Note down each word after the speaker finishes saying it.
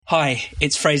Hi,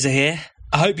 it's Fraser here.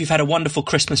 I hope you've had a wonderful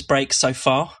Christmas break so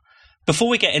far. Before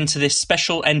we get into this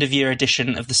special end-of-year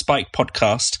edition of the Spiked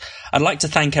podcast, I'd like to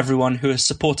thank everyone who has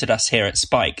supported us here at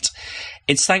Spiked.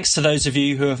 It's thanks to those of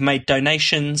you who have made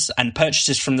donations and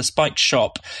purchases from the Spiked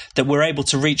shop that we're able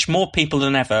to reach more people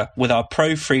than ever with our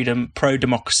pro-freedom,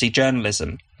 pro-democracy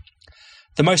journalism.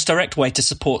 The most direct way to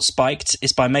support Spiked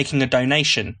is by making a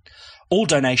donation. All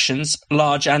donations,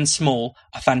 large and small,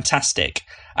 are fantastic,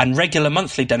 and regular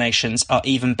monthly donations are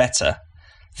even better.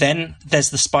 Then there's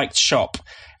the Spiked shop,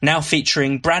 now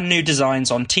featuring brand new designs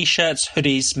on t-shirts,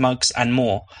 hoodies, mugs and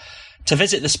more. To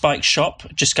visit the Spiked shop,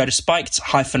 just go to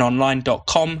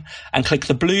spiked-online.com and click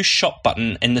the blue shop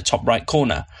button in the top right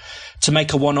corner. To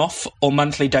make a one-off or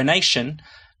monthly donation,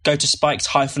 go to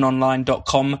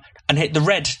spiked-online.com and hit the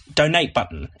red donate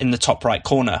button in the top right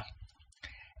corner.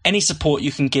 Any support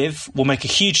you can give will make a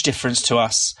huge difference to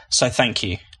us, so thank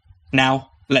you.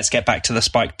 Now, let's get back to the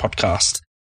Spiked podcast.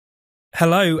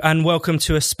 Hello and welcome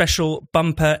to a special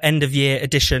bumper end-of-year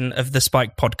edition of the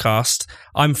Spiked podcast.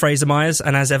 I'm Fraser Myers,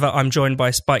 and as ever, I'm joined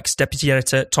by Spike's deputy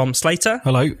editor, Tom Slater.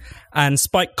 Hello. And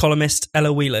Spike columnist,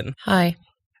 Ella Whelan. Hi.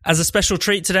 As a special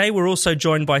treat today, we're also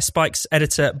joined by Spike's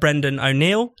editor, Brendan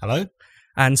O'Neill. Hello.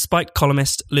 And Spike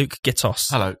columnist, Luke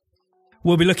Gittos. Hello.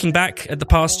 We'll be looking back at the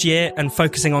past year and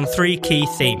focusing on three key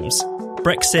themes: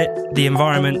 Brexit, the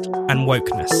environment, and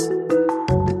wokeness.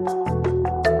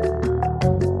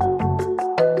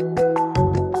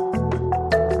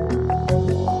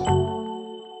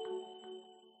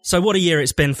 So what a year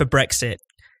it's been for Brexit.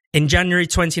 In January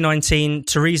 2019,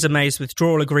 Theresa May's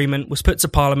withdrawal agreement was put to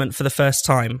Parliament for the first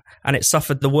time, and it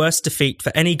suffered the worst defeat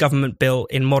for any government bill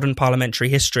in modern parliamentary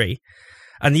history.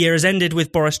 And the year has ended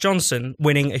with Boris Johnson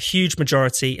winning a huge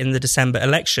majority in the December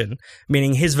election,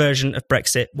 meaning his version of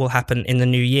Brexit will happen in the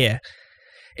new year.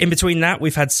 In between that,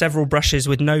 we've had several brushes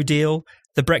with no deal,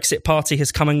 the Brexit party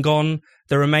has come and gone,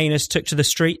 the Remainers took to the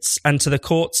streets and to the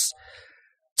courts.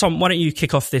 Tom, why don't you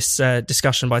kick off this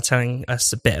discussion by telling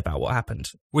us a bit about what happened?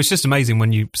 Well, it's just amazing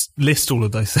when you list all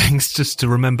of those things, just to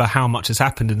remember how much has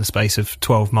happened in the space of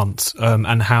 12 months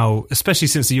and how, especially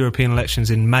since the European elections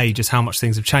in May, just how much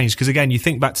things have changed. Because again, you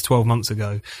think back to 12 months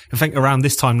ago, I think around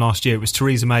this time last year, it was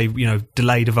Theresa May,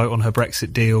 delayed a vote on her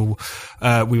Brexit deal.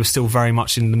 We were still very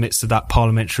much in the midst of that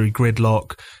parliamentary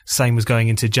gridlock. Same was going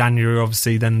into January,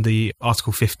 obviously, then the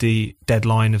Article 50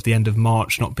 deadline of the end of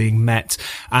March not being met.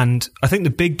 And I think the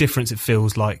big difference, it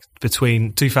feels like,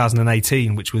 between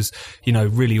 2018, which was,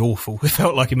 really awful, it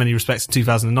felt like in many respects, in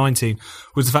 2019,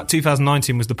 was the fact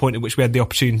 2019 was the point at which we had the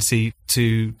opportunity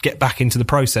to get back into the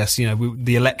process.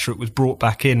 The electorate was brought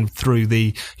back in through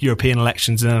the European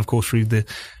elections and then, of course, through the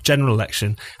general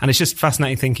election. And it's just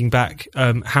fascinating thinking back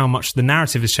how much the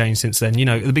narrative has changed since then.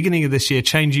 At the beginning of this year,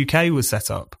 Change UK was set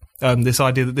up. This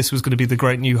idea that this was going to be the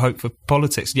great new hope for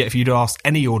politics. Yet if you'd asked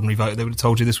any ordinary voter, they would have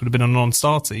told you this would have been a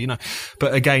non-starter,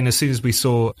 But again, as soon as we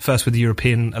saw, first with the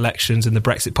European elections and the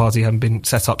Brexit party having been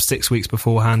set up 6 weeks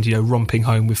beforehand, romping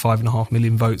home with 5.5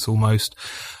 million votes almost.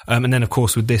 And then, of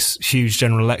course, with this huge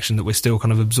general election that we're still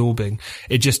kind of absorbing,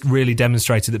 it just really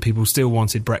demonstrated that people still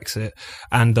wanted Brexit,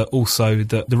 and that also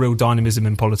that the real dynamism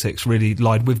in politics really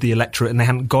lied with the electorate and they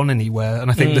hadn't gone anywhere. And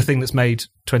I think the thing that's made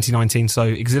 2019 so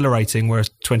exhilarating, whereas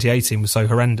 2018 was so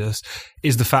horrendous,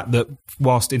 is the fact that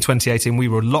whilst in 2018 we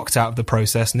were locked out of the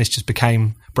process, and this just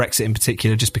became, Brexit in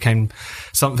particular, just became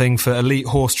something for elite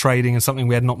horse trading and something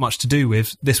we had not much to do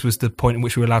with, this was the point in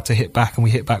which we were allowed to hit back, and we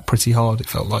hit back pretty hard, it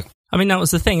felt like. I mean, that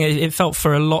was the thing. It felt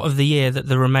for a lot of the year that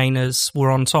the Remainers were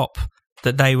on top,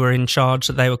 that they were in charge,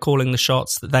 that they were calling the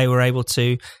shots, that they were able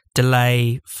to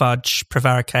delay, fudge,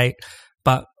 prevaricate.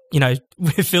 But,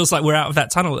 it feels like we're out of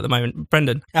that tunnel at the moment.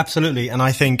 Brendan? Absolutely. And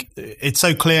I think it's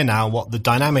so clear now what the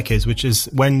dynamic is, which is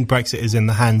when Brexit is in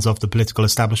the hands of the political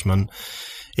establishment,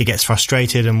 it gets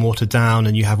frustrated and watered down,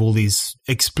 and you have all these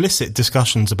explicit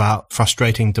discussions about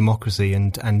frustrating democracy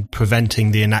and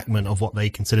preventing the enactment of what they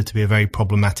consider to be a very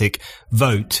problematic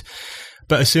vote.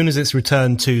 But as soon as it's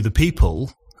returned to the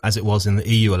people, as it was in the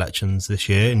EU elections this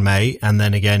year in May, and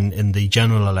then again in the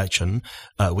general election,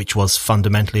 which was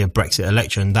fundamentally a Brexit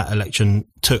election, that election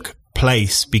took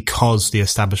place because the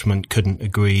establishment couldn't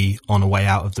agree on a way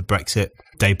out of the Brexit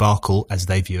debacle, as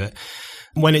they view it.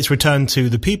 When it's returned to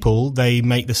the people, they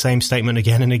make the same statement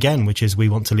again and again, which is, we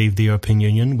want to leave the European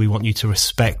Union, we want you to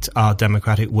respect our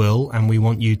democratic will, and we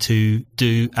want you to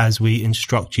do as we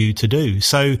instruct you to do.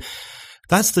 So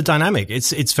that's the dynamic.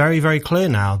 It's very, very clear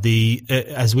now.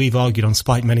 As we've argued on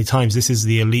Spike many times, this is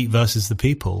the elite versus the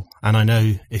people. And I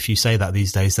know if you say that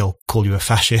these days, they'll call you a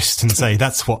fascist and say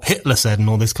that's what Hitler said and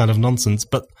all this kind of nonsense.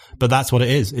 But that's what it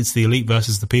is. It's the elite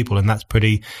versus the people, and that's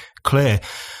pretty clear.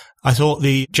 I thought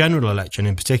the general election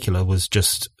in particular was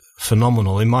just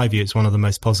phenomenal. In my view, it's one of the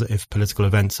most positive political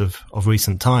events of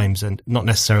recent times, and not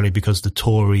necessarily because the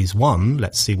Tories won.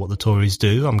 Let's see what the Tories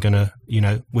do. I'm going to,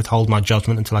 withhold my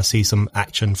judgment until I see some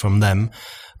action from them.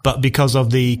 But because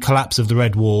of the collapse of the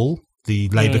Red Wall, the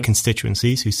Labour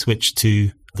constituencies who switched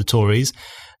to the Tories,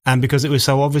 and because it was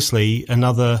so obviously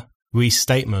another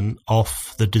restatement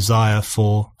of the desire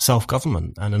for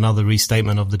self-government and another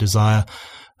restatement of the desire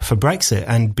for Brexit,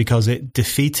 and because it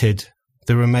defeated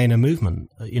the Remainer movement.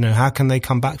 How can they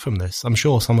come back from this? I'm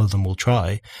sure some of them will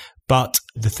try. But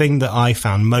the thing that I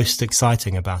found most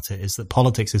exciting about it is that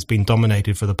politics has been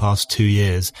dominated for the past 2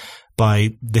 years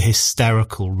by the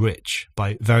hysterical rich,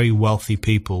 by very wealthy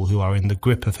people who are in the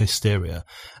grip of hysteria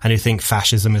and who think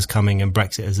fascism is coming and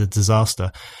Brexit is a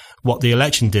disaster. What the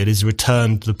election did is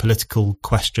returned the political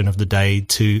question of the day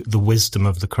to the wisdom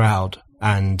of the crowd.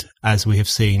 And as we have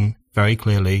seen very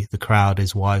clearly, the crowd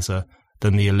is wiser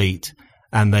than the elite.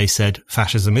 And they said,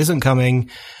 fascism isn't coming.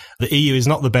 The EU is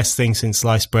not the best thing since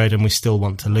sliced bread, and we still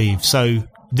want to leave. So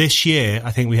this year,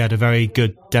 I think we had a very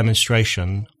good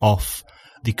demonstration of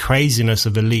the craziness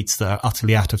of elites that are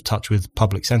utterly out of touch with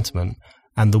public sentiment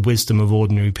and the wisdom of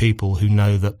ordinary people who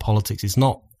know that politics is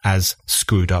not as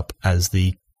screwed up as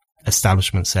the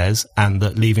establishment says, and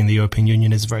that leaving the European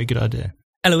Union is a very good idea.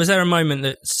 Ella, was there a moment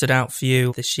that stood out for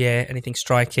you this year? Anything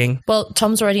striking? Well,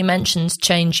 Tom's already mentioned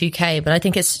Change UK, but I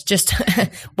think it's just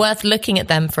worth looking at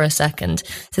them for a second.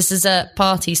 This is a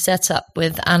party set up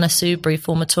with Anna Soubry,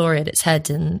 former Tory, at its head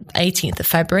in 18th of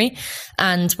February.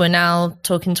 And we're now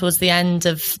talking towards the end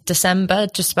of December,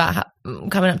 just about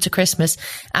coming up to Christmas.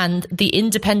 And the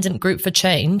Independent Group for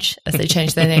Change, as they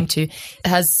changed their name to,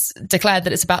 has declared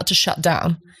that it's about to shut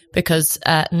down because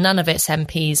none of its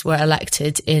MPs were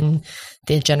elected in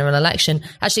the general election.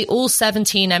 Actually, all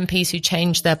 17 MPs who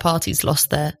changed their parties lost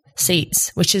their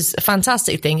seats, which is a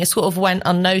fantastic thing. It sort of went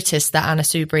unnoticed that Anna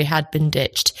Soubry had been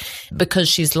ditched because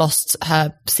she's lost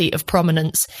her seat of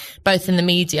prominence, both in the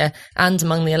media and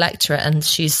among the electorate. And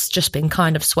she's just been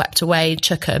kind of swept away.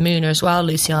 Chuka Umunna as well,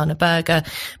 Luciana Berger.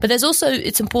 But there's also,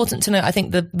 it's important to note, I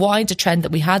think the wider trend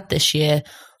that we had this year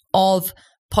of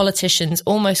politicians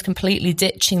almost completely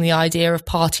ditching the idea of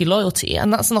party loyalty.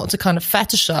 And that's not to kind of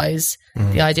fetishize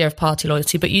the idea of party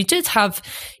loyalty, but you did have,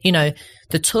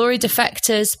 the Tory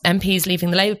defectors, MPs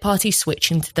leaving the Labour Party,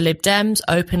 switching to the Lib Dems,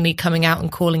 openly coming out and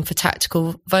calling for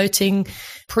tactical voting.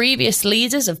 Previous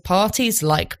leaders of parties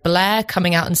like Blair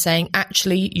coming out and saying,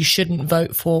 actually, you shouldn't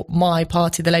vote for my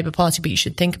party, the Labour Party, but you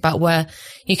should think about where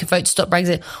you can vote to stop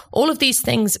Brexit. All of these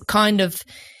things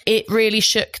it really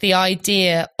shook the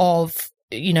idea of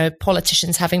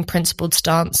politicians having principled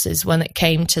stances when it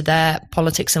came to their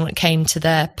politics and when it came to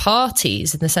their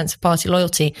parties in the sense of party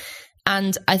loyalty.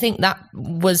 And I think that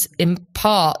was in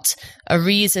part a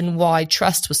reason why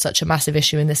trust was such a massive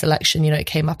issue in this election. It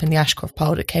came up in the Ashcroft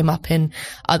poll. It came up in,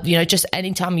 just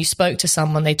any time you spoke to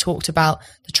someone, they talked about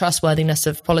the trustworthiness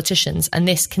of politicians and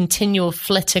this continual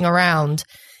flitting around,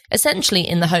 essentially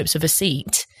in the hopes of a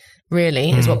seat.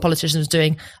 Really, is what politicians were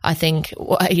doing. I think,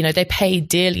 they paid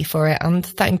dearly for it. And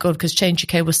thank God, because Change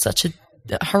UK was such a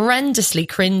horrendously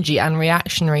cringy and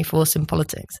reactionary force in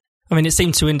politics. I mean, it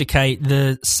seemed to indicate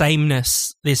the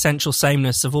essential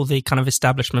sameness of all the kind of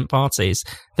establishment parties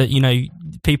that,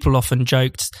 people often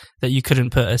joked that you couldn't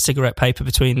put a cigarette paper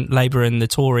between Labour and the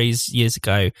Tories years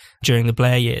ago during the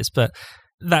Blair years. But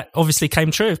that obviously came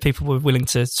true if people were willing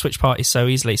to switch parties so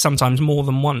easily, sometimes more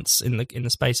than once in the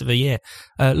space of a year.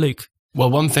 Luke? Well,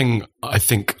 one thing I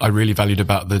think I really valued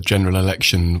about the general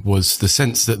election was the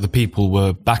sense that the people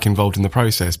were back involved in the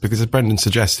process, because as Brendan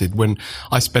suggested, when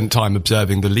I spent time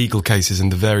observing the legal cases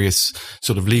and the various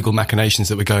sort of legal machinations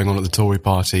that were going on at the Tory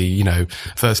party,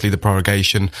 firstly the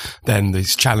prorogation, then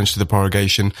this challenge to the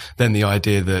prorogation, then the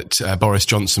idea that Boris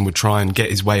Johnson would try and get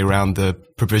his way around the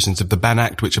provisions of the Ban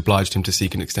Act, which obliged him to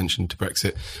seek an extension to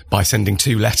Brexit by sending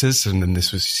 2 letters. And then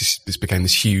this became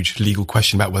this huge legal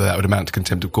question about whether that would amount to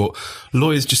contempt of court.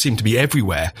 Lawyers just seem to be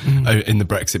everywhere in the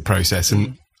Brexit process.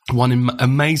 And one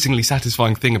amazingly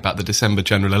satisfying thing about the December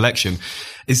general election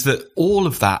is that all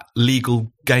of that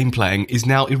legal game playing is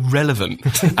now irrelevant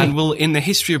and will, in the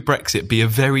history of Brexit, be a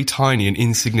very tiny and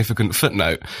insignificant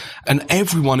footnote. And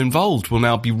everyone involved will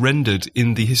now be rendered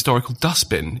in the historical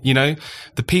dustbin.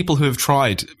 The people who have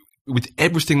tried with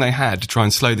everything they had to try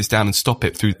and slow this down and stop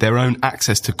it through their own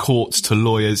access to courts, to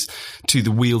lawyers, to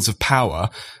the wheels of power,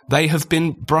 they have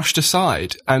been brushed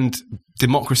aside, and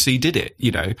democracy did it,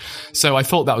 you know. So I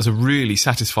thought that was a really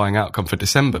satisfying outcome for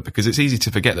December, because it's easy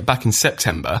to forget that back in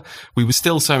September, we were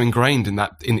still so ingrained in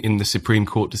that, in the Supreme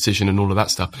Court decision and all of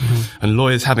that stuff. Mm-hmm. And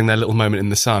lawyers having their little moment in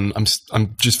the sun.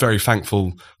 I'm just very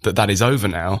thankful that that is over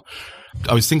now.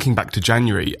 I was thinking back to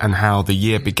January and how the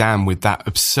year began with that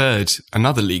absurd,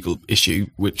 another legal issue,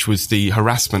 which was the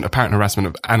apparent harassment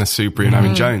of Anna Soubry and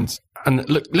Owen Jones. And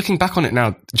looking back on it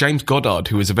now, James Goddard,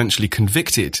 who was eventually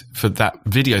convicted for that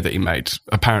video that he made,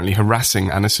 apparently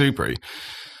harassing Anna Soubry.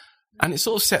 And it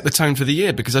sort of set the tone for the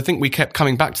year, because I think we kept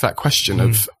coming back to that question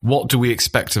of what do we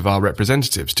expect of our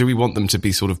representatives? Do we want them to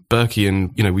be sort of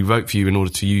Burkean, you know, we vote for you in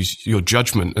order to use your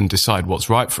judgment and decide what's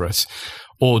right for us?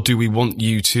 Or do we want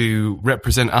you to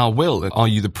represent our will? Are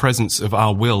you the presence of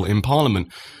our will in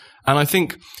Parliament? And I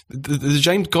think the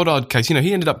James Goddard case, you know,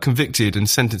 he ended up convicted and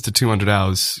sentenced to 200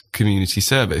 hours community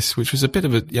service, which was a bit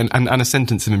of and a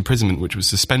sentence of imprisonment, which was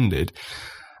suspended.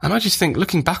 And I just think,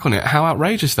 looking back on it, how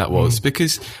outrageous that was,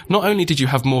 because not only did you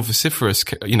have more vociferous,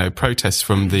 you know, protests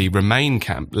from the Remain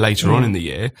camp later on in the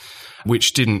year,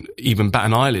 which didn't even bat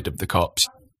an eyelid of the cops,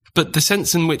 but the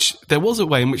sense in which there was a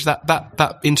way in which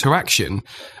that interaction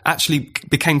actually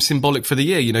became symbolic for the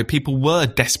year. You know, people were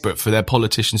desperate for their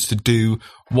politicians to do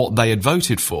what they had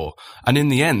voted for. And in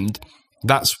the end,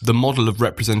 that's the model of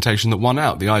representation that won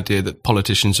out. The idea that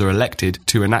politicians are elected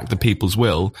to enact the people's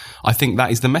will. I think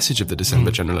that is the message of the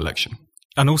December general election.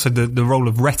 And also the role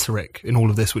of rhetoric in all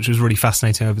of this, which was really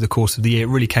fascinating over the course of the year. It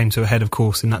really came to a head, of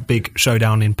course, in that big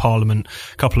showdown in Parliament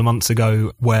a couple of months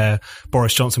ago, where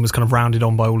Boris Johnson was kind of rounded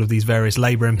on by all of these various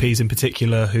Labour MPs in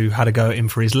particular, who had a go at him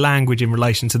for his language in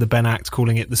relation to the Benn Act,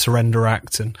 calling it the Surrender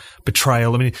Act and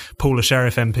betrayal. I mean, Paula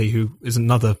Sherriff MP, who is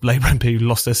another Labour MP who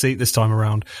lost their seat this time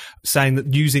around, saying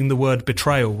that using the word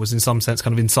betrayal was in some sense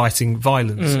kind of inciting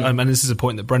violence. And this is a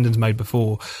point that Brendan's made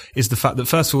before, is the fact that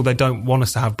first of all, they don't want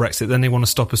us to have Brexit, then they want to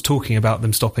stop us talking about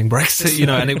them stopping Brexit, you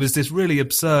know, and it was this really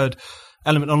absurd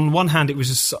element. On one hand, it was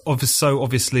just so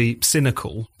obviously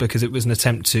cynical, because it was an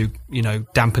attempt to, you know,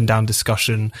 dampen down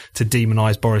discussion, to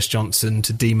demonise Boris Johnson,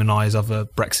 to demonise other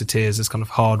Brexiteers as kind of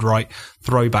hard right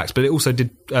throwbacks. But it also did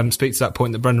speak to that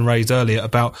point that Brendan raised earlier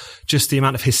about just the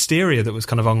amount of hysteria that was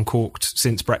kind of uncorked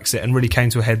since Brexit, and really came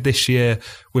to a head this year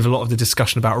with a lot of the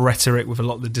discussion about rhetoric, with a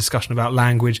lot of the discussion about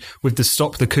language, with the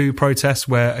Stop the Coup protest,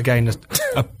 where again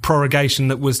a prorogation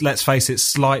that was, let's face it,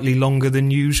 slightly longer than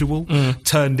usual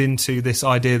turned into this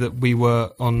idea that we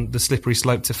were on the slippery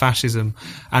slope to fascism.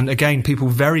 And again, people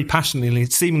very passionately,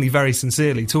 seemingly very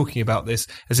sincerely, talking about this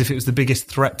as if it was the biggest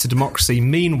threat to democracy.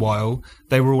 Meanwhile,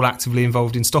 they were all actively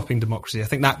involved in stopping democracy. I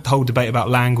think that whole debate about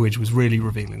language was really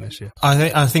revealing this year.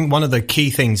 I think one of the key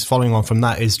things following on from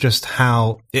that is just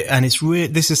how, and it's really,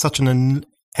 this is such an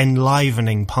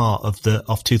enlivening part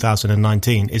of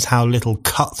 2019, is how little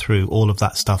cut through all of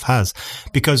that stuff has.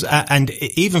 Because, and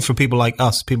even for people like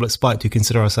us, people at Spiked, who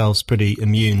consider ourselves pretty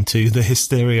immune to the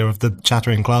hysteria of the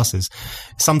chattering classes,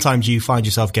 sometimes you find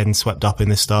yourself getting swept up in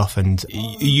this stuff, and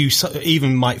you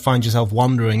even might find yourself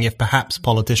wondering if perhaps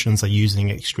politicians are using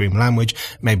extreme language,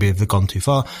 maybe they've gone too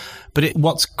far. But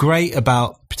what's great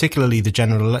about particularly the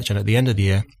general election at the end of the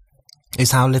year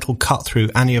is how little cut through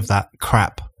any of that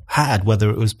crap had, whether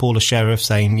it was Paula Sherriff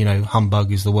saying, you know,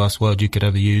 humbug is the worst word you could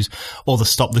ever use, or the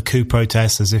Stop the Coup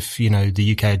protests, as if, you know,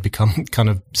 the UK had become kind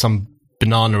of some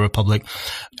banana republic,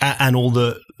 and all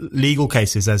the legal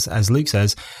cases, as Luke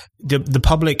says, the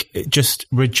public just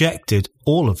rejected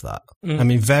all of that. I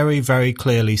mean, very, very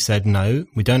clearly said, no,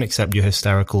 we don't accept your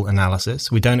hysterical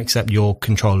analysis. We don't accept your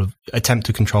attempt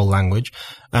to control language.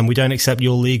 And we don't accept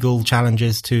your legal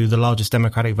challenges to the largest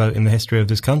democratic vote in the history of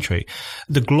this country.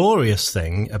 The glorious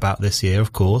thing about this year,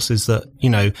 of course, is that, you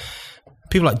know,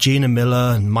 people like Gina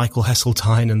Miller and Michael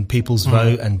Heseltine and People's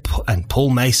Vote and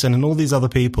Paul Mason and all these other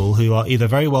people who are either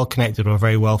very well connected or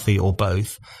very wealthy or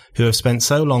both, who have spent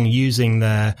so long using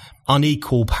their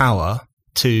unequal power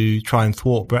to try and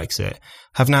thwart Brexit,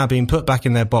 have now been put back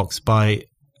in their box by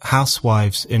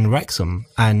housewives in Wrexham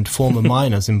and former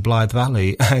miners in Blythe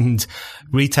Valley and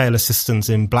retail assistants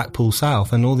in Blackpool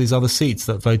South and all these other seats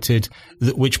that voted,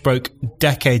 which broke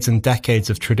decades and decades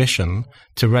of tradition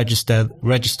to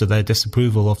register their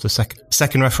disapproval of the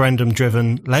second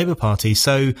referendum-driven Labour Party.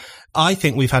 So I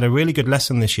think we've had a really good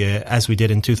lesson this year, as we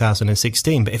did in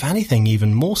 2016, but if anything,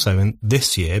 even more so in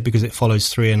this year, because it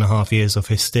follows 3.5 years of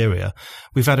hysteria.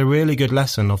 We've had a really good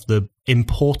lesson of the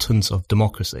importance of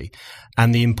democracy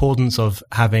and the importance of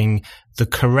having the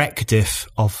corrective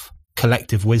of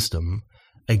collective wisdom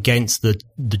against the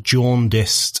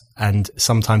jaundiced and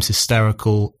sometimes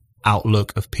hysterical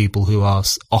outlook of people who are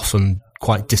often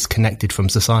quite disconnected from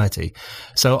society.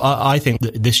 So I think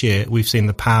that this year we've seen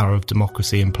the power of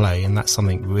democracy in play, and that's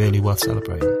something really worth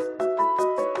celebrating.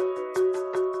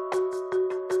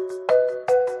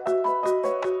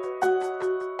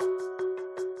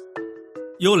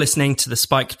 You're listening to the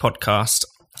Spiked podcast.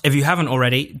 If you haven't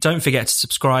already, don't forget to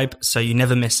subscribe so you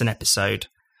never miss an episode.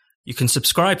 You can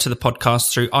subscribe to the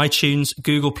podcast through iTunes,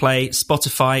 Google Play,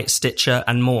 Spotify, Stitcher,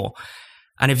 and more.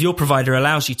 And if your provider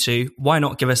allows you to, why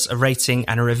not give us a rating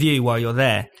and a review while you're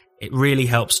there? It really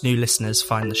helps new listeners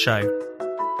find the show.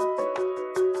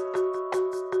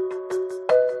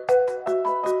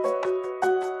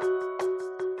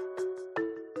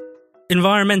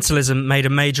 Environmentalism made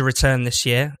a major return this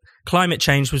year. Climate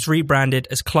change was rebranded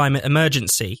as Climate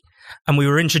Emergency, and we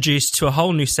were introduced to a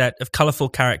whole new set of colourful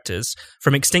characters,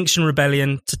 from Extinction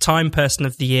Rebellion to Time Person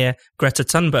of the Year, Greta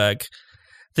Thunberg.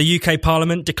 The UK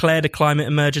Parliament declared a climate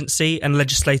emergency and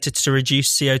legislated to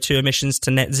reduce CO2 emissions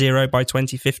to net zero by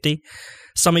 2050.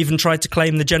 Some even tried to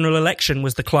claim the general election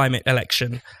was the climate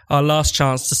election, our last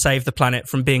chance to save the planet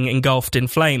from being engulfed in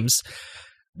flames.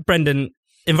 Brendan,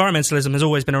 environmentalism has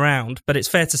always been around, but it's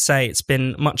fair to say it's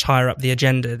been much higher up the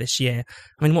agenda this year.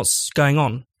 I mean, what's going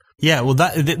on? Yeah, well,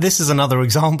 this is another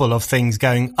example of things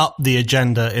going up the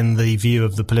agenda in the view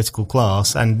of the political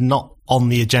class and not on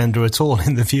the agenda at all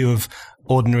in the view of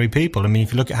ordinary people. I mean,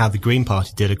 if you look at how the Green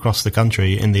Party did across the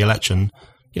country in the election,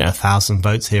 1,000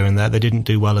 votes here and there, they didn't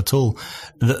do well at all.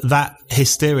 That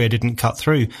hysteria didn't cut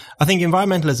through. I think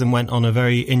environmentalism went on a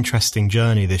very interesting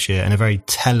journey this year, and a very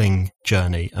telling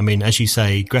journey. I mean, as you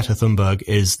say, Greta Thunberg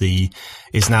is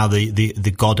now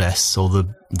the goddess, or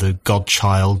the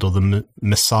godchild, or the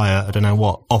messiah, I don't know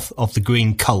what, of the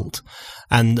green cult.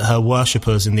 And her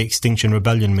worshippers in the Extinction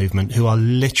Rebellion movement, who are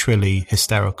literally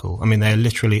hysterical. I mean, they are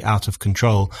literally out of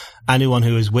control. Anyone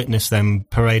who has witnessed them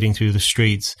parading through the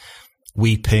streets,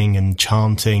 weeping and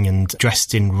chanting and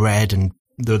dressed in red and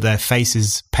their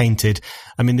faces painted.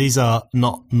 I mean, these are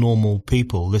not normal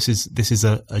people. This is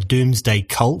a doomsday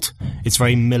cult. It's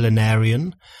very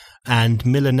millenarian, and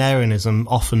millenarianism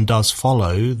often does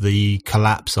follow the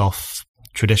collapse of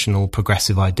traditional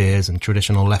progressive ideas and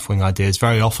traditional left-wing ideas.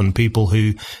 Very often people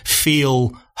who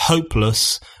feel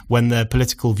hopeless when their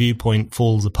political viewpoint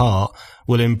falls apart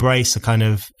will embrace a kind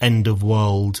of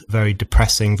end-of-world, very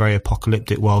depressing, very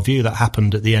apocalyptic worldview that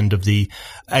happened at the end of the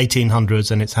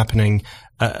 1800s, and it's happening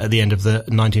at the end of the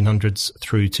 1900s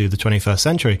through to the 21st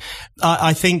century.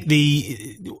 I think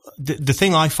the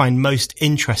thing I find most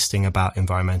interesting about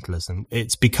environmentalism,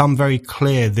 it's become very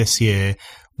clear this year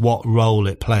what role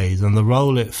it plays. And the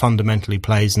role it fundamentally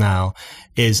plays now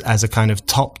is as a kind of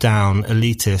top-down,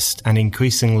 elitist, and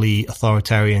increasingly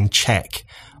authoritarian check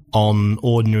on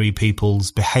ordinary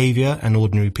people's behaviour and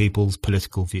ordinary people's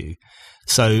political view.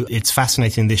 So it's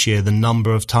fascinating this year the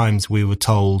number of times we were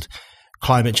told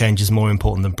climate change is more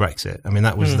important than Brexit. I mean,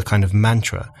 that was the kind of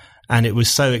mantra. And it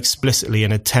was so explicitly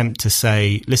an attempt to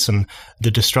say, listen,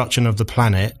 the destruction of the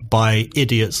planet by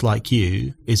idiots like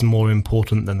you is more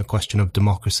important than the question of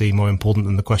democracy, more important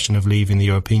than the question of leaving the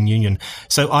European Union.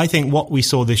 So I think what we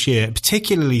saw this year,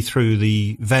 particularly through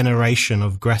the veneration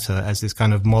of Greta as this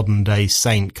kind of modern day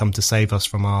saint come to save us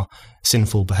from our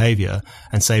sinful behaviour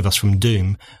and save us from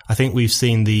doom, I think we've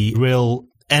seen the real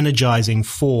energizing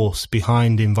force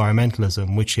behind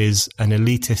environmentalism, which is an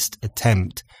elitist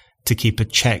attempt to keep a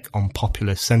check on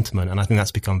populist sentiment. And I think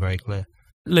that's become very clear.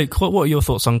 Luke, what are your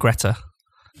thoughts on Greta?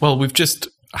 Well, we've just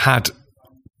had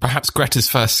perhaps Greta's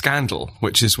first scandal,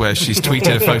 which is where she's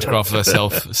tweeted a photograph of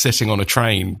herself sitting on a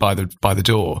train by the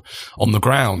door on the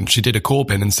ground. She did a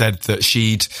Corbyn and said that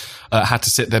she'd had to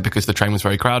sit there because the train was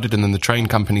very crowded, and then the train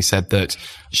company said that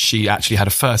she actually had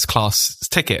a first-class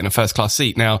ticket and a first-class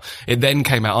seat. Now, it then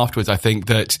came out afterwards, I think,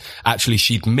 that actually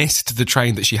she'd missed the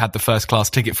train that she had the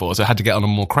first-class ticket for, so had to get on a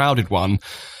more crowded one.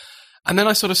 And then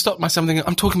I sort of stopped myself thinking,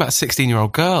 I'm talking about a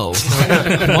 16-year-old girl. What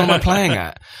am I playing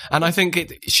at? And I think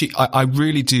I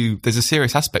really do, there's a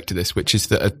serious aspect to this, which is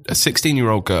that a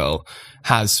 16-year-old girl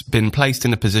has been placed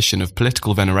in a position of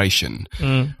political veneration.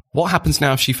 What happens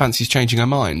now if she fancies changing her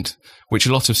mind, which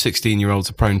a lot of 16-year-olds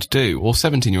are prone to do, or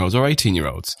 17-year-olds or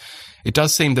 18-year-olds? It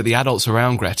does seem that the adults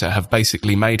around Greta have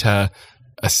basically made her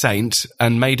a saint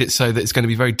and made it so that it's going to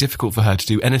be very difficult for her to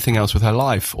do anything else with her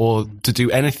life, or to do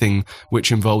anything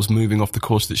which involves moving off the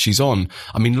course that she's on.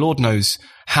 I mean, Lord knows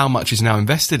how much is now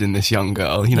invested in this young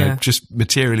girl, just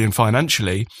materially and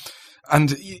financially.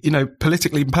 And,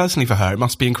 politically and personally for her, it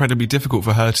must be incredibly difficult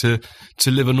for her to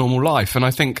live a normal life. And I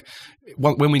think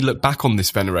when we look back on this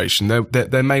veneration,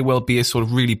 there may well be a sort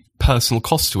of really personal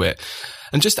cost to it.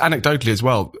 And just anecdotally as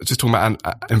well, just talking about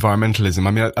environmentalism,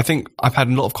 I mean, I think I've had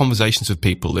a lot of conversations with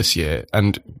people this year,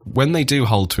 and when they do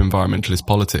hold to environmentalist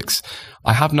politics,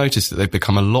 I have noticed that they've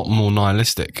become a lot more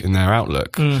nihilistic in their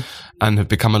outlook and have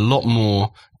become a lot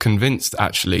more convinced,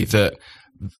 actually, that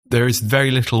there is very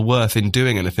little worth in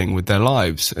doing anything with their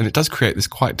lives. And it does create this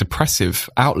quite depressive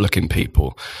outlook in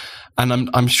people. And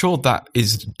I'm sure that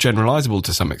is generalizable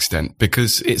to some extent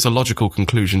because it's a logical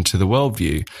conclusion to the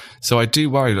worldview. So I do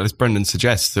worry that, as Brendan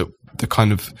suggests, that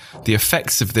the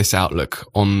effects of this outlook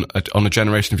on a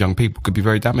generation of young people could be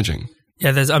very damaging.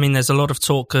 Yeah, there's a lot of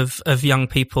talk of young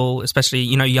people, especially,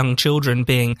 young children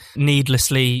being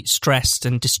needlessly stressed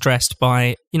and distressed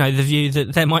by, the view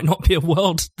that there might not be a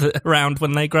world around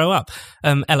when they grow up.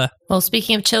 Ella? Well,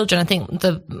 speaking of children, I think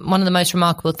one of the most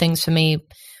remarkable things for me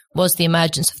was the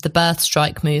emergence of the birth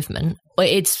strike movement.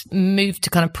 It's moved to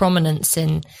kind of prominence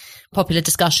in popular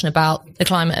discussion about the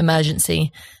climate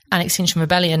emergency and Extinction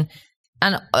Rebellion.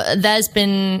 And there's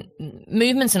been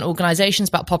movements and organizations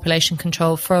about population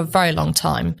control for a very long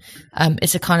time.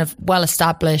 It's a kind of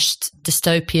well-established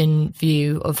dystopian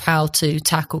view of how to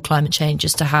tackle climate change,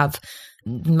 is to have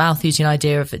Malthusian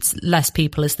idea of it's less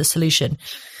people is the solution.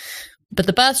 But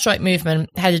the birth strike movement,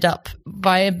 headed up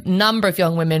by a number of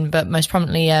young women, but most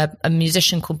prominently a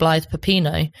musician called Blythe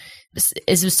Pepino,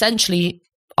 is essentially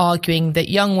arguing that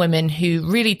young women who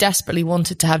really desperately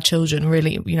wanted to have children,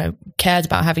 really, cared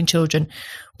about having children,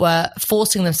 were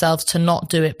forcing themselves to not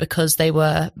do it because they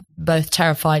were both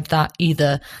terrified that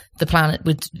either the planet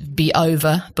would be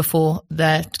over before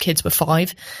their kids were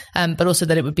 5, but also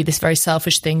that it would be this very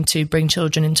selfish thing to bring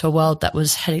children into a world that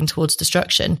was heading towards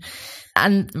destruction.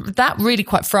 And that really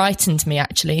quite frightened me,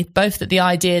 actually, both that the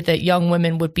idea that young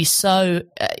women would be so,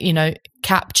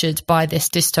 captured by this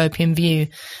dystopian view,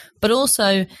 but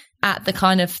also at the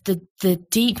kind of the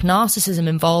deep narcissism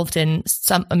involved in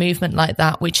a movement like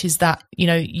that, which is that,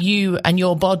 you and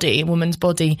your body, a woman's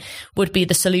body, would be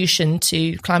the solution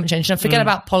to climate change. And forget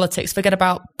about politics, forget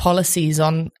about policies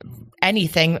on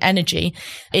anything, energy.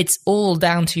 It's all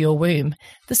down to your womb.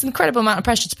 There's an incredible amount of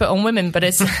pressure to put on women, but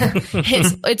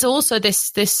it's also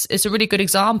this is a really good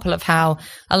example of how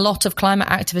a lot of climate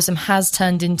activism has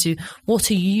turned into,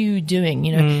 what are you doing?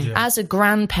 As a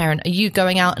grandparent, are you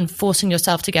going out and forcing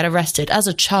yourself to get arrested? As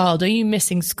a child, are you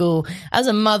missing school? As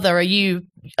a mother, are you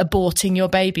aborting your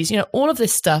babies? All of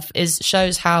this stuff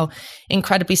shows how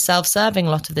incredibly self-serving a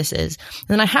lot of this is. And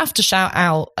then I have to shout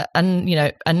out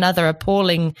another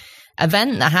appalling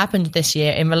event that happened this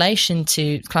year in relation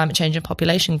to climate change and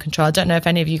population control. I don't know if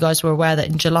any of you guys were aware that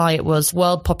in July it was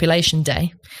World Population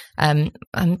Day.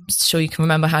 I'm sure you can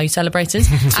remember how you celebrated.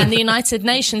 And the United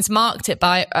Nations marked it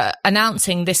by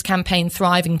announcing this campaign,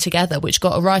 Thriving Together, which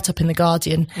got a write-up in The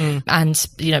Guardian and,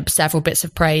 several bits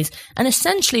of praise. And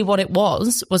essentially what it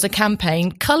was a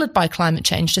campaign coloured by climate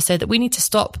change to say that we need to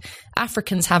stop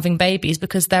Africans having babies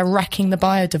because they're wrecking the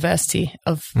biodiversity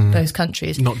of those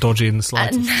countries. Not dodgy in the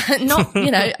slightest.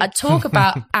 I talk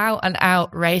about out and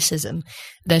out racism.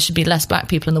 There should be less black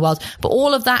people in the world. But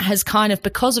all of that has kind of,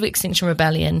 because of Extinction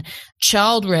Rebellion,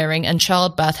 child rearing and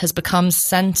childbirth has become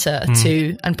centre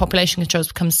to, and population control has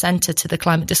become centre to the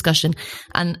climate discussion.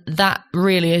 And that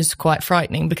really is quite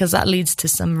frightening because that leads to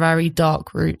some very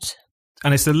dark roots.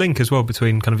 And it's the link as well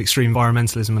between kind of extreme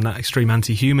environmentalism and that extreme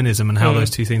anti-humanism and how those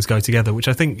two things go together, which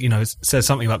I think, says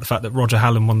something about the fact that Roger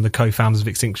Hallam, one of the co-founders of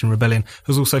Extinction Rebellion,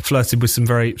 has also flirted with some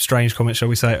very strange comments, shall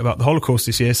we say, about the Holocaust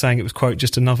this year, saying it was, quote,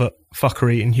 just another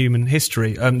fuckery in human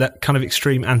history. That kind of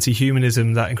extreme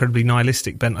anti-humanism, that incredibly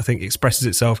nihilistic bent, I think, expresses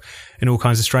itself in all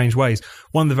kinds of strange ways.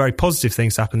 One of the very positive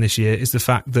things to happen this year is the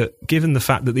fact that, given the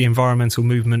fact that the environmental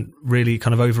movement really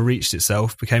kind of overreached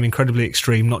itself, became incredibly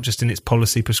extreme, not just in its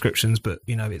policy prescriptions, but,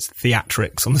 its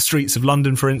theatrics on the streets of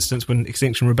London, for instance, when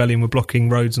Extinction Rebellion were blocking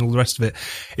roads and all the rest of it,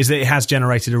 is that it has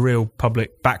generated a real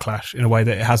public backlash in a way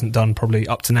that it hasn't done probably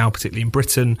up to now, particularly in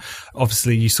Britain.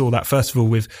 Obviously, you saw that, first of all,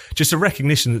 with just a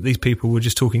recognition that these people were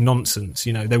just talking nonsense.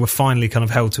 They were finally kind of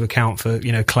held to account for,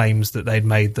 claims that they'd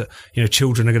made that,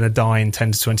 children are going to die in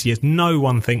 10 to 20 years. No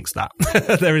one thinks that.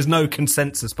 There is no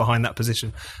consensus behind that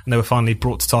position. And they were finally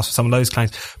brought to task for some of those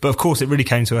claims. But of course, it really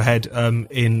came to a head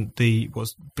in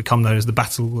what's become known as the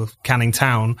Battle of Canning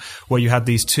Town, where you had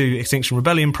these two Extinction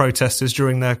Rebellion protesters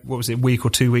during their, week or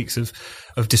 2 weeks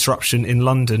of disruption in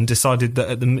London, decided that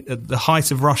at the height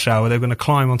of rush hour, they were going to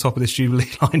climb on top of this Jubilee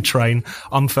Line train,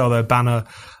 unfurl their banner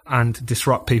and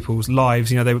disrupt people's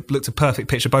lives. They looked a perfect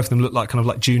picture. Both of them looked like kind of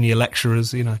like junior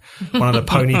lecturers, one had a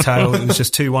ponytail. It was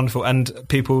just too wonderful. And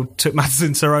people took matters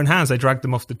into their own hands. They dragged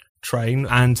them off the train,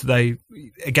 and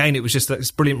it was just this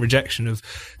brilliant rejection of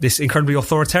this incredibly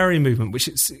authoritarian movement, which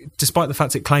it's, despite the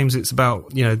fact it claims it's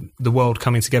about, the world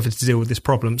coming together to deal with this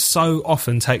problem, so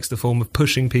often takes the form of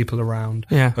pushing people around,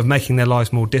 of making their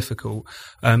lives more difficult,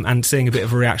 and seeing a bit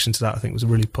of a reaction to that, I think, was a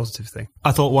really positive thing.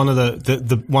 I thought one of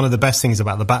the best things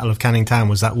about the Battle of Canning Town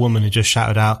was that woman who just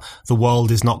shouted out, "The world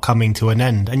is not coming to an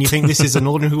end." And you think this is an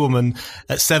ordinary woman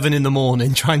at 7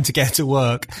 a.m. trying to get to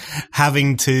work,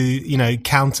 having to,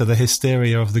 counter the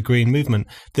hysteria of the Green movement.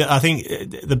 I think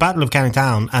the Battle of Canning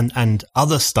Town and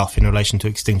other stuff in relation to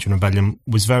Extinction Rebellion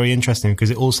was very interesting because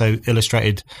it also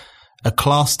illustrated a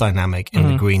class dynamic in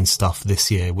the Green stuff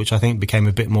this year, which I think became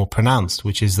a bit more pronounced,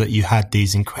 which is that you had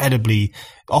these incredibly,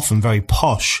 often very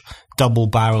posh,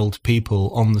 double-barreled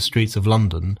people on the streets of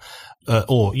London,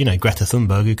 or, Greta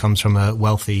Thunberg, who comes from a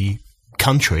wealthy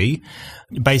country,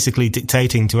 basically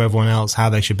dictating to everyone else how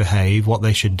they should behave, what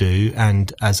they should do,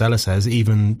 and, as Ella says,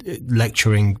 even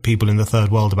lecturing people in the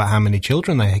third world about how many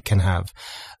children they can have.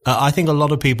 I think a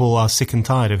lot of people are sick and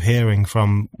tired of hearing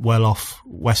from well-off,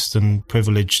 Western,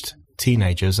 privileged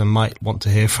teenagers and might want to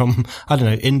hear from,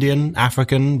 Indian,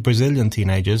 African, Brazilian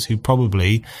teenagers who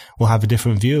probably will have a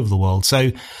different view of the world.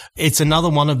 So it's another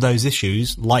one of those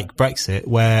issues, like Brexit,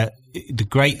 where the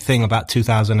great thing about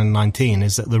 2019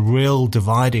 is that the real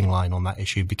dividing line on that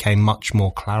issue became much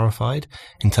more clarified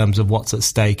in terms of what's at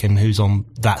stake and who's on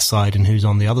that side and who's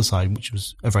on the other side, which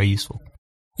was very useful.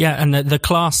 Yeah, and the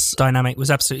class dynamic was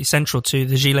absolutely central to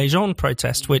the Gilets jaunes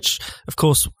protest, which, of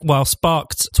course, while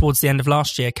sparked towards the end of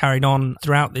last year, carried on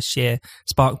throughout this year,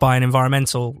 sparked by an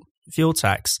environmental fuel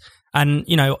tax. And,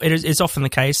 it's often the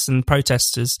case, and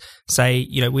protesters say,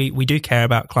 we do care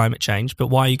about climate change, but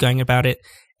why are you going about it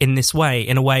in this way,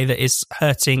 in a way that is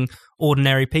hurting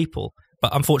ordinary people?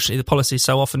 But unfortunately, the policies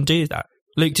so often do that.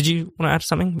 Luke, did you want to add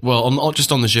something? Well,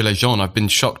 just on the Gilets jaunes, I've been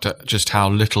shocked at just how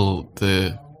little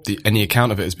any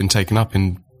account of it has been taken up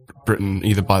in Britain,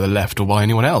 either by the left or by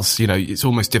anyone else. It's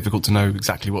almost difficult to know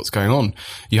exactly what's going on.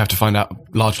 You have to find out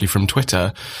largely from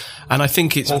Twitter. And I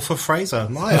think it's... Or for Fraser.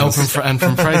 And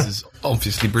from Fraser's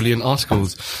obviously brilliant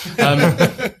articles.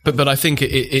 But I think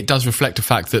it does reflect the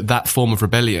fact that form of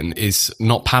rebellion is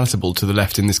not palatable to the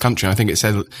left in this country. I think it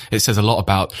says a lot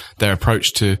about their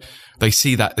approach to... They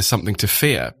see that as something to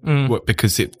fear,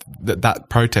 because that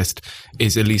protest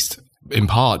is at least in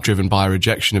part driven by a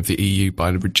rejection of the EU, by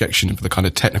a rejection of the kind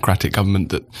of technocratic government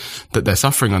that they're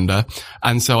suffering under.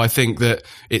 And so I think that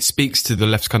it speaks to the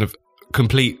left's kind of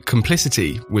complete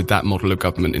complicity with that model of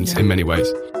government in many ways.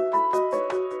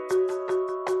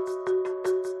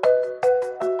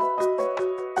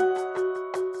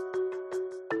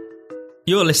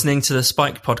 You're listening to the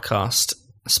Spiked podcast.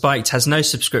 Spiked has no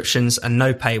subscriptions and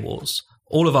no paywalls.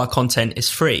 All of our content is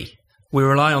free. We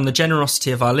rely on the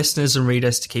generosity of our listeners and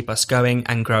readers to keep us going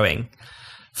and growing.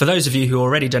 For those of you who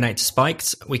already donate to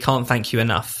Spiked, we can't thank you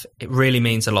enough. It really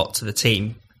means a lot to the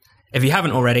team. If you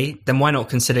haven't already, then why not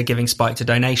consider giving Spiked a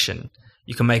donation?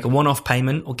 You can make a one-off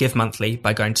payment or give monthly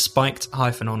by going to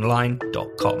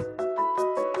spiked-online.com.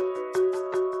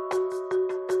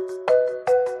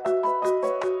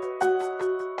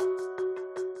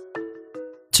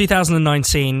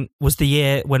 ...2019 was the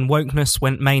year when wokeness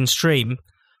went mainstream.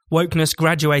 Wokeness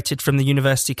graduated from the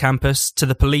university campus to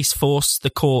the police force, the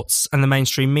courts, and the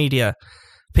mainstream media.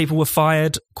 People were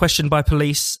fired, questioned by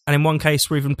police, and in one case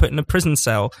were even put in a prison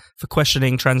cell for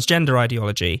questioning transgender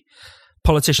ideology.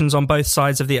 Politicians on both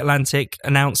sides of the Atlantic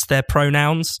announced their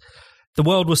pronouns. The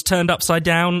world was turned upside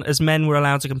down as men were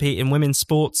allowed to compete in women's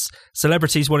sports.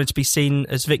 Celebrities wanted to be seen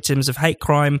as victims of hate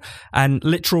crime, and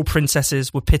literal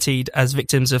princesses were pitied as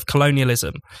victims of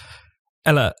colonialism.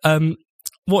 Ella,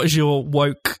 what is your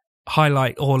woke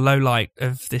highlight or low light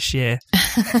of this year?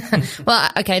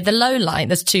 Well, okay, the low light,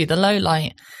 there's two. The low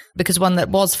light, because one that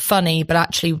was funny but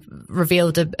actually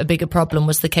revealed a bigger problem,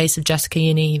 was the case of Jessica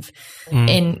Yaniv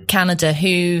in Canada,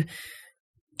 who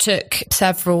took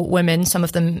several women, some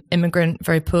of them immigrant,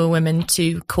 very poor women,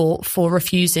 to court for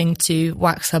refusing to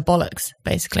wax her bollocks,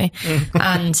 basically.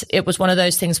 And it was one of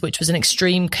those things which was an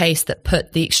extreme case that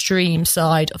put the extreme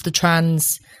side of the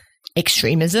trans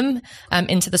extremism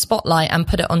into the spotlight and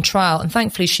put it on trial. And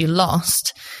thankfully she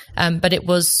lost. But it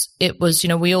was,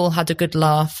 we all had a good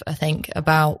laugh, I think,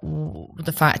 about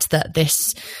the fact that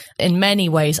this, in many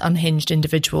ways, unhinged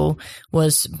individual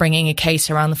was bringing a case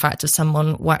around the fact of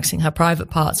someone waxing her private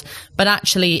parts. But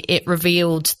actually it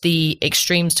revealed the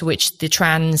extremes to which the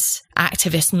trans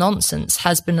activist nonsense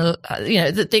has been,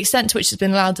 the extent to which it's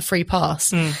been allowed to free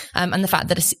pass, and the fact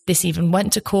that this even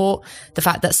went to court, the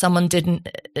fact that someone didn't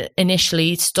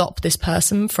initially stop this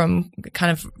person from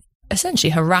kind of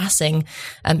essentially harassing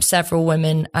several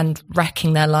women and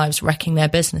wrecking their lives, wrecking their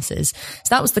businesses.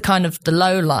 So that was the kind of the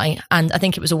low light. And I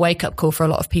think it was a wake up call for a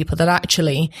lot of people that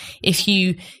actually, if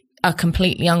you are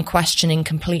completely unquestioning,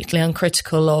 completely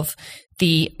uncritical of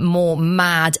the more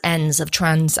mad ends of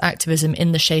trans activism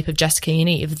in the shape of Jessica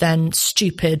Yaniv, then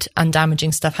stupid and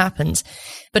damaging stuff happens.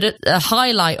 But a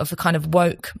highlight of the kind of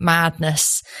woke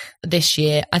madness this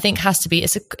year, I think, has to be,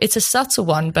 it's a subtle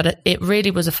one, but it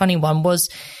really was a funny one, was,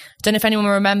 I don't know if anyone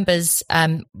remembers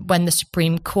when the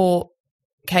Supreme Court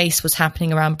case was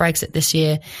happening around Brexit this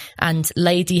year, and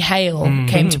Lady Hale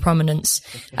came to prominence,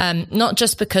 not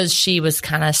just because she was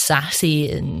kind of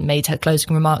sassy and made her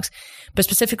closing remarks, but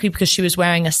specifically because she was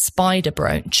wearing a spider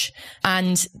brooch.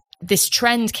 And this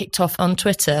trend kicked off on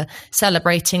Twitter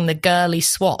celebrating the girly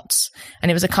swats. And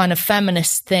it was a kind of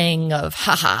feminist thing of,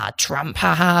 haha, Trump,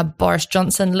 haha, Boris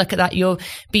Johnson, look at that, you're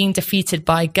being defeated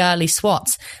by girly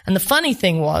swats. And the funny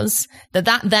thing was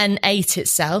that then ate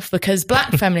itself, because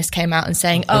black feminists came out and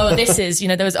saying, oh, this is,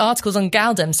 there was articles on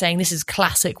Galdem saying this is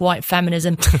classic white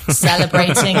feminism,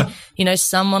 celebrating,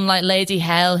 someone like Lady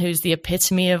Hale, who's the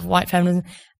epitome of white feminism.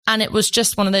 And it was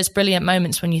just one of those brilliant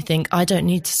moments when you think, I don't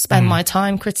need to spend my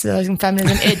time criticizing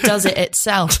feminism. It does it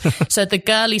itself. So the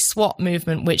girly swat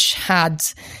movement, which had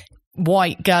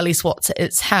white girly swats at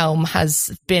its helm, has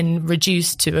been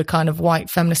reduced to a kind of white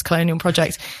feminist colonial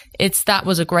project. That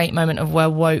was a great moment of where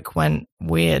woke went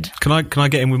weird. Can I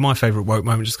get in with my favourite woke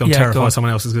moment? Just I'm terrified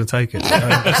someone else is going to take it.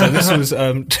 So this was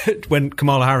when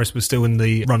Kamala Harris was still in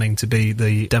the running to be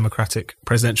the Democratic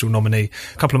presidential nominee.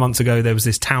 A couple of months ago, there was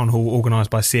this town hall organised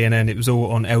by CNN. It was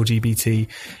all on LGBT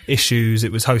issues.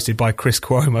 It was hosted by Chris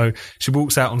Cuomo. She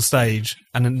walks out on stage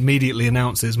and immediately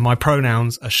announces, my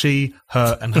pronouns are she,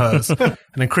 her and hers. And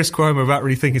then Chris Cuomo, without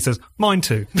really thinking, says, mine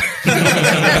too. It's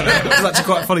actually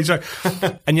quite a funny joke.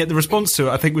 And yet the response to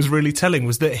it, I think, was really telling,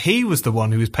 was that he was the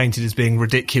one who was painted as being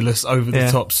ridiculous, over the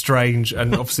top, strange,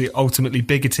 and obviously ultimately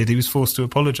bigoted. He was forced to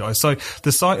apologise. So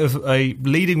the sight of a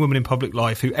leading woman in public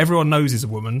life, who everyone knows is a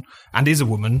woman,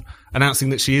 announcing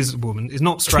that she is a woman, is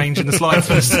not strange in the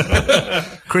slightest.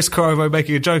 Chris Cuomo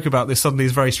making a joke about this suddenly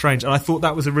is very strange. And I thought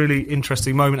that was a really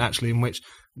interesting moment, actually, in which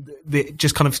it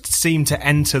just kind of seemed to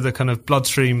enter the kind of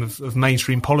bloodstream of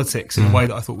mainstream politics in a way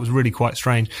that I thought was really quite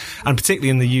strange. And particularly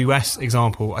in the US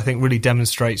example, I think really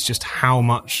demonstrates just how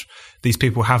much these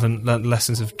people haven't learnt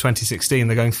lessons of 2016.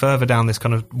 They're going further down this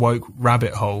kind of woke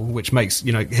rabbit hole, which makes,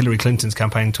 Hillary Clinton's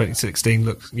campaign in 2016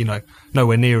 look,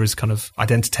 nowhere near as kind of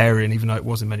identitarian, even though it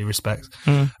was in many respects.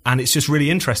 And it's just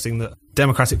really interesting that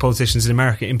Democratic politicians in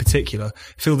America in particular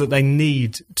feel that they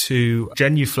need to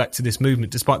genuflect to this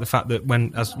movement, despite the fact that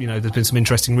there's been some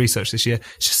interesting research this year,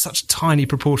 it's just such a tiny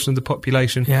proportion of the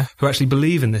population who actually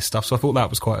believe in this stuff. So I thought that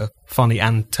was quite a funny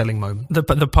and telling moment.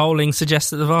 But the polling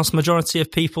suggests that the vast majority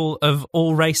of people of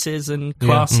all races and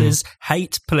classes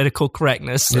hate political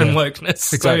correctness and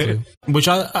wokeness. Exactly. So, which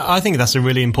I think that's a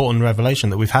really important revelation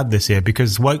that we've had this year,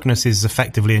 because wokeness is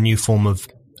effectively a new form of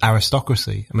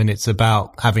aristocracy. I mean, it's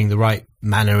about having the right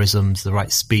mannerisms, the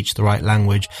right speech, the right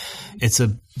language. It's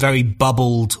a very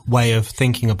bubbled way of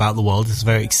thinking about the world. It's a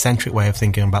very eccentric way of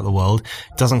thinking about the world.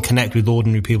 It doesn't connect with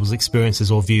ordinary people's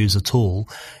experiences or views at all.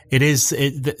 It's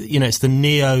the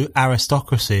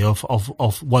neo-aristocracy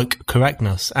of woke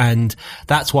correctness. And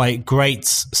that's why it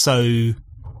grates so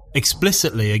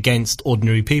explicitly against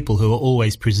ordinary people who are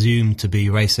always presumed to be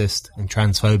racist and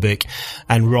transphobic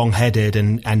and wrong-headed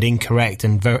and incorrect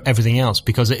and everything else,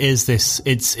 because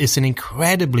it's an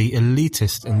incredibly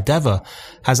elitist endeavor,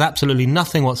 has absolutely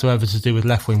nothing whatsoever to do with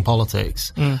left-wing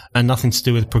politics and nothing to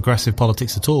do with progressive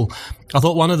politics at all. I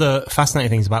thought one of the fascinating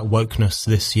things about wokeness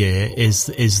this year is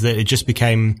that it just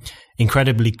became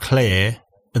incredibly clear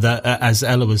that, as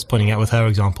Ella was pointing out with her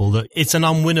example, that it's an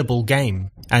unwinnable game.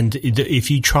 And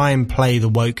if you try and play the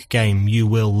woke game, you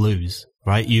will lose,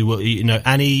 right? You will,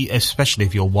 especially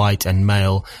if you're white and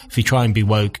male, if you try and be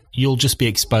woke, you'll just be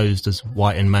exposed as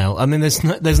white and male. I mean, there's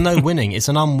no winning. It's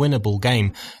an unwinnable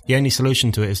game. The only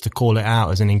solution to it is to call it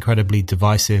out as an incredibly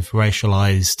divisive,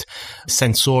 racialized,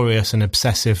 censorious and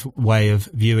obsessive way of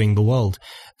viewing the world.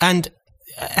 And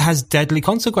it has deadly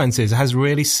consequences. It has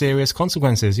really serious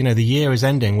consequences. The year is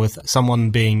ending with someone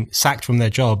being sacked from their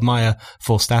job, Maya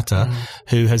Forstater,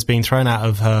 who has been thrown out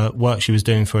of her work she was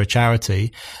doing for a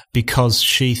charity because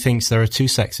she thinks there are two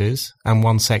sexes and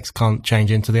one sex can't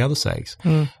change into the other sex.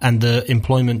 And the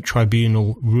employment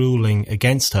tribunal ruling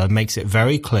against her makes it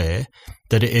very clear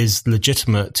that it is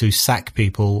legitimate to sack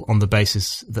people on the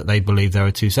basis that they believe there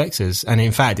are two sexes. And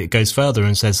in fact, it goes further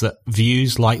and says that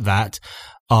views like that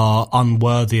are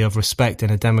unworthy of respect in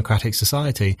a democratic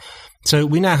society. So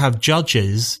we now have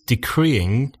judges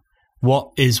decreeing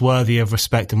what is worthy of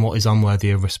respect and what is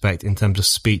unworthy of respect in terms of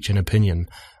speech and opinion.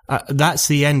 That's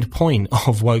the end point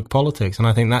of woke politics. And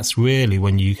I think that's really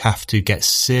when you have to get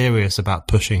serious about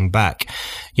pushing back,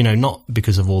 not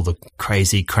because of all the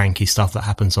crazy, cranky stuff that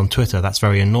happens on Twitter. That's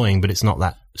very annoying, but it's not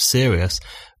that serious.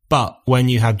 But when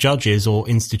you have judges or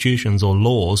institutions or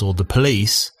laws or the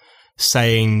police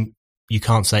saying you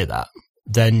can't say that,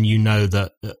 then you know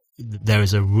that there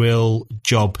is a real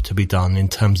job to be done in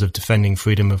terms of defending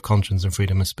freedom of conscience and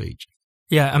freedom of speech.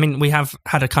 Yeah, I mean, we have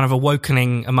had a kind of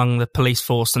awakening among the police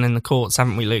force and in the courts,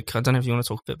 haven't we, Luke? I don't know if you want to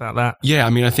talk a bit about that. Yeah, I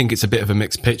mean, I think it's a bit of a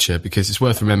mixed picture because it's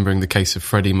worth remembering the case of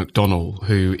Freddie McDonnell,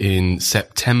 who in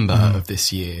September of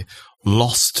this year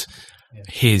lost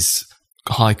his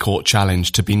High Court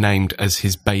challenge to be named as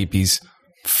his baby's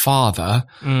father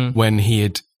when he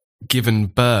had given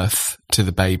birth to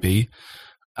the baby.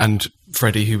 And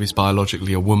Freddie, who is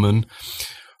biologically a woman,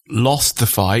 lost the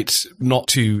fight not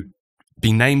to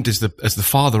be named as the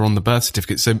father on the birth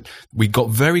certificate. So we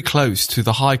got very close to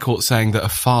the High Court saying that a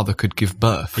father could give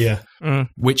birth. Yeah.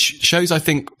 Which shows, I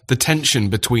think, the tension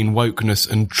between wokeness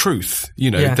and truth.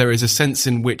 There is a sense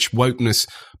in which wokeness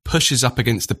pushes up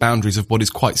against the boundaries of what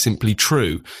is quite simply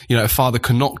true. A father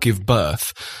cannot give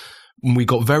birth. And we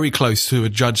got very close to a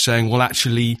judge saying, well,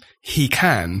 actually, he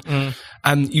can.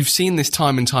 And you've seen this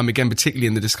time and time again, particularly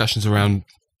in the discussions around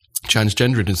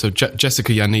transgendered. And so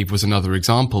Jessica Yaniv was another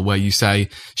example where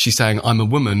she's saying, I'm a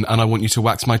woman and I want you to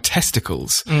wax my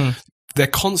testicles. They're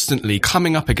constantly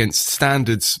coming up against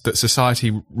standards that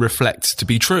society reflects to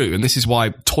be true. And this is why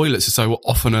toilets are so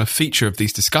often a feature of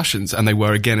these discussions. And they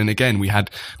were again and again. We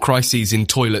had crises in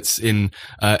toilets in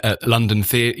London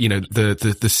Theatre.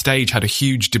 The stage had a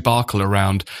huge debacle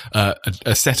around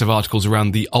a set of articles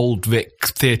around the Old Vic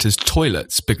Theatre's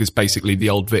toilets, because basically the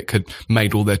Old Vic had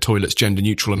made all their toilets gender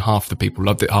neutral and half the people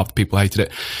loved it, half the people hated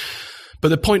it. But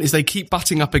the point is they keep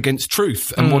butting up against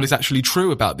truth and what is actually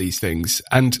true about these things.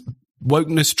 And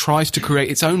wokeness tries to create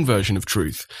its own version of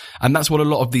truth. And that's what a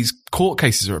lot of these court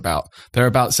cases are about. They're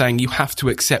about saying you have to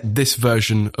accept this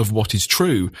version of what is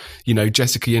true.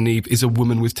 Jessica Yaniv is a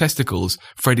woman with testicles.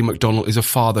 Freddie McDonnell is a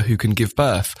father who can give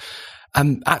birth.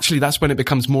 And actually, that's when it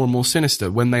becomes more and more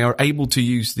sinister, when they are able to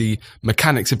use the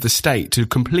mechanics of the state to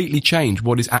completely change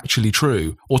what is actually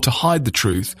true, or to hide the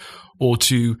truth, or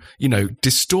to,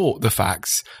 distort the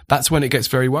facts. That's when it gets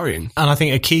very worrying. And I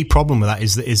think a key problem with that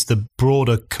is the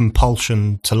broader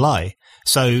compulsion to lie.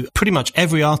 So pretty much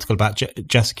every article about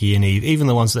Jessica Yaniv, even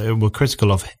the ones that were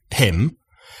critical of him,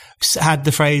 had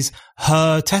the phrase,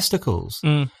 her testicles.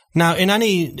 Now, in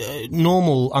any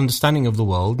normal understanding of the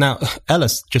world, now,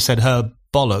 Ellis just said her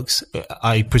bollocks,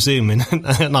 I presume in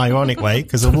an ironic way,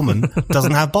 because a woman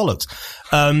doesn't have bollocks.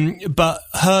 But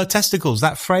her testicles,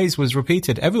 that phrase was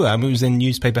repeated everywhere. I mean, it was in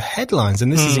newspaper headlines, and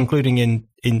this is including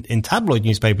in tabloid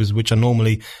newspapers, which are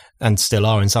normally, and still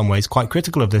are in some ways, quite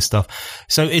critical of this stuff.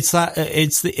 So it's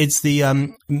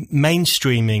the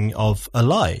mainstreaming of a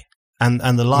lie.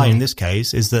 And the lie in this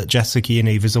case is that Jessica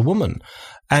Yaniv is a woman.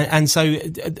 And so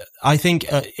I think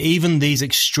even these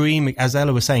extreme, as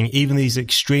Ella was saying, even these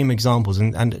extreme examples,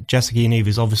 and Jessica Yaniv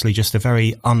is obviously just a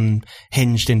very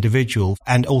unhinged individual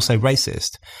and also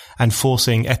racist, and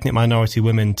forcing ethnic minority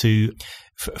women to,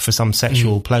 for some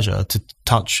sexual pleasure, to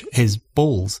touch his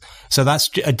balls. So that's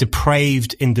a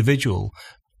depraved individual.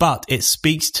 But it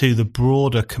speaks to the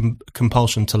broader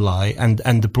compulsion to lie and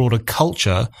the broader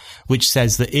culture, which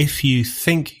says that if you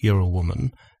think you're a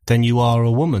woman, then you are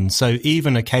a woman. So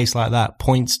even a case like that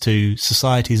points to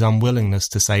society's unwillingness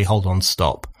to say, hold on,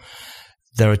 stop.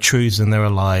 There are truths and there are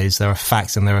lies, there are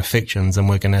facts and there are fictions, and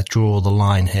we're going to draw the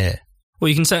line here. Well,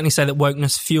 you can certainly say that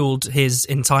wokeness fueled his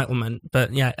entitlement,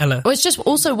 but yeah, Ella. Well, it's just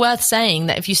also worth saying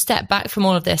that if you step back from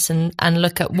all of this and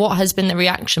look at what has been the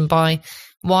reaction by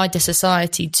wider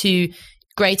society to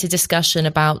greater discussion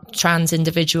about trans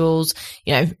individuals,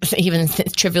 even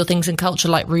trivial things in culture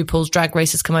like RuPaul's Drag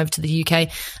Race has come over to the UK.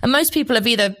 And most people have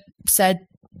either said,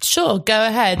 sure, go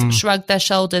ahead, shrugged their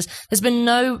shoulders. There's been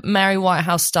no Mary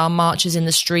Whitehouse style marches in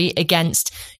the street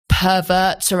against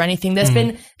perverts or anything. There's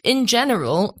been, in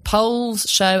general, polls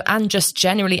show, and just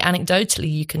generally anecdotally,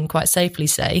 you can quite safely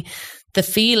say, the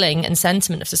feeling and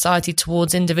sentiment of society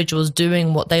towards individuals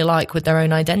doing what they like with their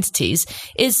own identities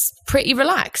is pretty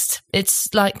relaxed.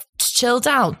 It's like, chilled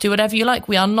out, do whatever you like.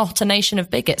 We are not a nation of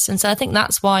bigots. And so I think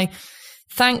that's why,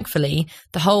 thankfully,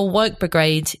 the whole woke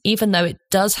brigade, even though it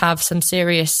does have some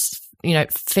serious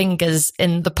fingers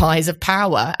in the pies of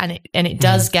power, and it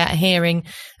does get a hearing,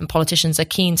 and politicians are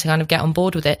keen to kind of get on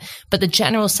board with it. But the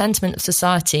general sentiment of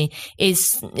society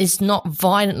is not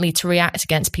violently to react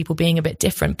against people being a bit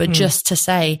different, but just to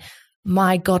say,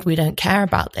 my God, we don't care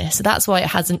about this. So that's why it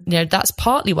hasn't, that's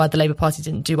partly why the Labour Party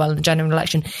didn't do well in the general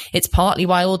election. It's partly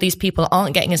why all these people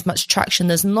aren't getting as much traction.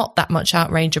 There's not that much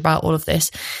outrage about all of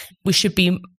this. We should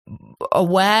be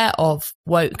aware of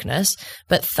wokeness,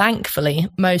 but thankfully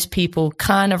most people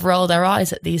kind of roll their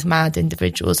eyes at these mad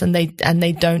individuals, and they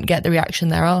don't get the reaction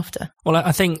they're after. Well,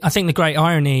 I think the great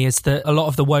irony is that a lot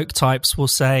of the woke types will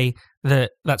say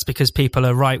that's because people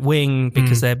are right-wing,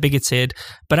 because they're bigoted,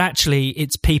 but actually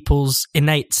it's people's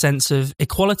innate sense of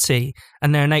equality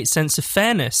and their innate sense of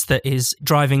fairness that is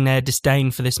driving their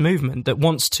disdain for this movement, that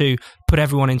wants to put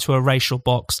everyone into a racial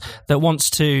box, that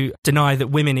wants to deny that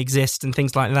women exist and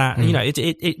things like that.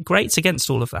 It grates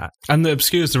against all of that. And that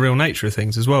obscures the real nature of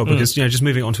things as well, because, just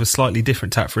moving on to a slightly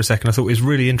different tack for a second, I thought it was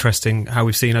really interesting how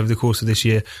we've seen over the course of this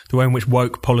year the way in which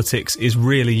woke politics is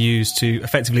really used to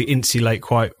effectively insulate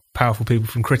quite powerful people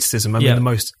from criticism. I mean, the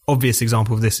most obvious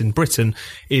example of this in Britain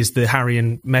is the Harry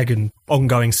and Meghan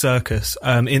ongoing circus,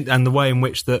 and the way in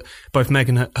which that both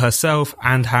Meghan herself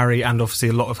and Harry, and obviously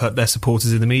a lot of their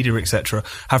supporters in the media, etc.,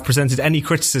 have presented any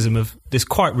criticism of this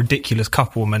quite ridiculous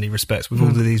couple in many respects, with all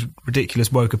of these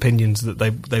ridiculous woke opinions that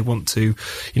they want to,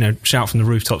 shout from the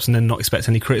rooftops and then not expect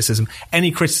any criticism.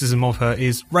 Any criticism of her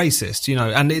is racist,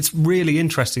 and it's really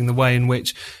interesting the way in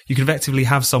which you can effectively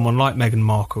have someone like Meghan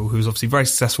Markle, who's obviously very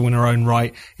successful in her own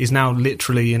right, is now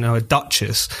literally, a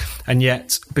duchess, and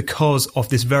yet because of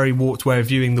this very warped way of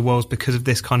viewing the world, because of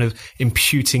this kind of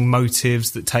imputing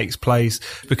motives that takes place,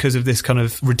 because of this kind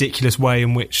of ridiculous way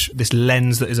in which this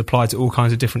lens that is applied to all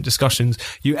kinds of different discussions,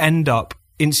 you end up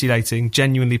insulating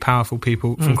genuinely powerful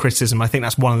people from criticism. I think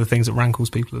that's one of the things that rankles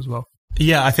people as well.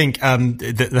 Yeah, I think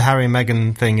the Harry and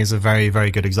Meghan thing is a very, very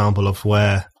good example of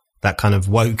where that kind of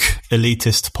woke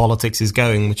elitist politics is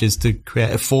going, which is to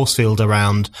create a force field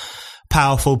around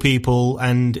powerful people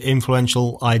and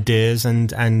influential ideas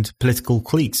and political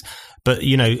cliques. But,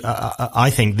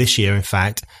 I think this year, in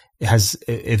fact,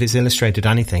 if it's illustrated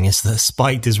anything, it's that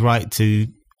Spiked is right to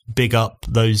big up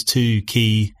those two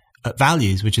key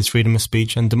values, which is freedom of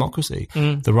speech and democracy.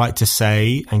 The right to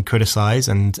say and criticize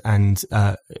and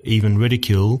even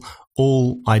ridicule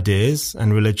all ideas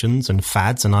and religions and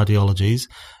fads and ideologies,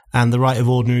 and the right of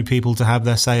ordinary people to have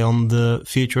their say on the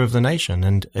future of the nation.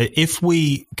 And if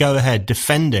we go ahead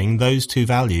defending those two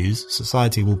values,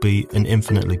 society will be an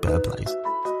infinitely better place.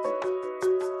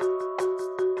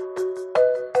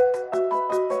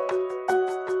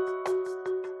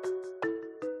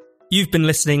 You've been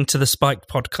listening to the Spiked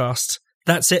podcast.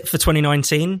 That's it for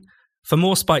 2019. For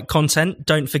more Spiked content,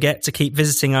 don't forget to keep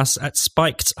visiting us at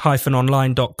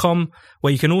spiked-online.com,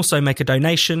 where you can also make a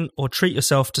donation or treat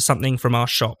yourself to something from our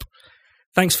shop.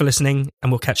 Thanks for listening,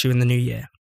 and we'll catch you in the new year.